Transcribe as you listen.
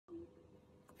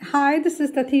Hi, this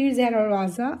is Tatheer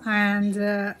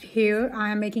and here I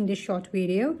am making this short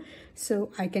video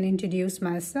so I can introduce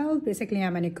myself. Basically,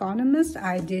 I'm an economist.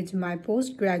 I did my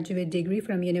postgraduate degree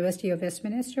from University of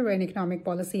Westminster in economic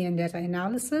policy and data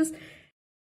analysis.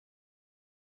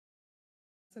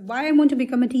 So why I want to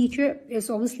become a teacher is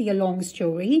obviously a long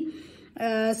story.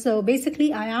 So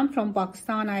basically, I am from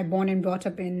Pakistan. I born and brought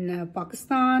up in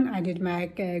Pakistan. I did my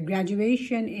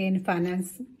graduation in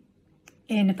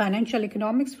financial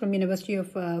economics from University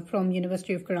of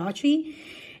Karachi,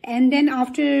 and then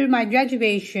after my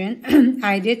graduation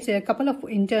I did a couple of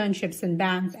internships in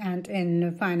banks and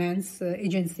in finance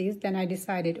agencies. Then I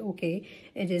decided, okay,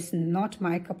 it is not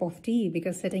my cup of tea,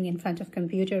 because sitting in front of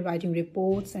computer writing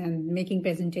reports and making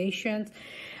presentations,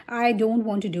 I don't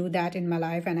want to do that in my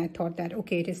life. And I thought that,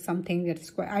 okay, it is something that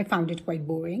is I found it quite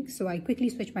boring. So I quickly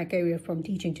switched my career from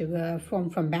teaching to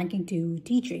from banking to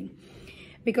teaching,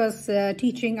 because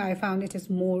teaching, I found it is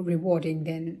more rewarding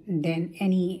than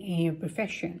any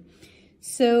profession.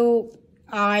 So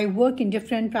I work in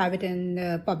different private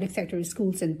and public sector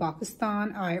schools in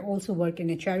Pakistan. I also work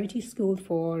in a charity school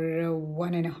for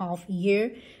 1.5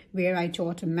 years, where I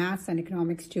taught maths and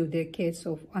economics to the kids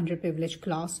of underprivileged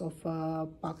class of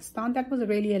Pakistan. That was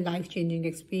really a life-changing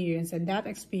experience, and that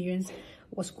experience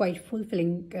was quite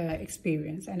fulfilling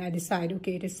experience. And I decided,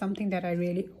 okay, it is something that I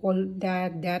really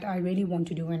want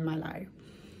to do in my life.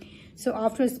 So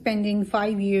after spending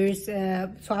 5 years,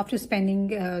 that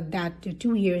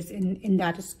 2 years in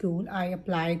that school, I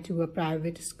applied to a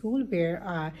private school where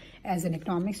as an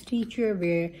economics teacher,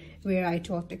 where I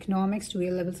taught economics to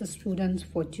A-level students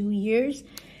for 2 years.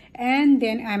 And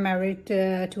then I married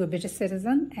to a British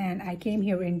citizen, and I came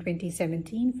here in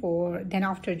 2017 then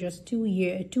after just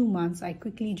 2 months, I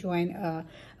quickly joined a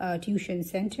tuition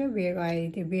center where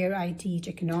I teach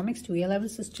economics to A-level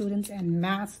students and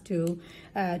maths to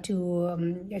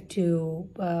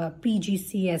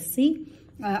pre-GCSE,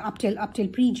 up till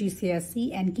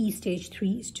pre-GCSE and key stage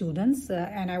 3 students.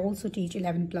 And I also teach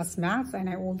 11+ maths, and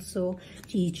I also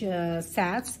teach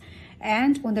SATs.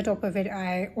 And on the top of it,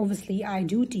 I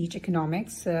do teach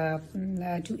economics to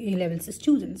A-level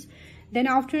students. Then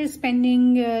after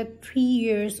spending 3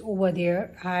 years over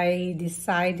there, I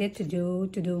decided to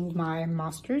do my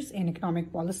master's in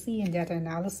economic policy and data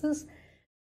analysis.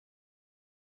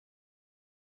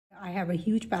 I have a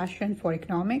huge passion for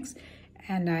economics,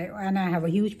 and I have a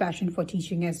huge passion for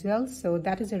teaching as well. So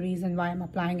that is the reason why I'm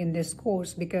applying in this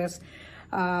course, because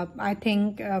I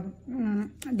think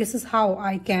this is how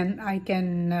I can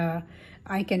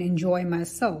enjoy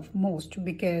myself most,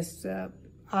 because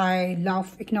I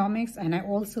love economics and I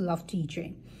also love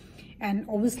teaching. And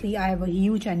obviously I have a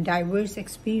huge and diverse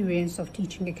experience of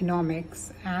teaching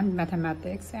economics and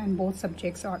mathematics, and both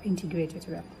subjects are integrated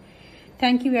well.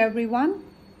 Thank you, everyone.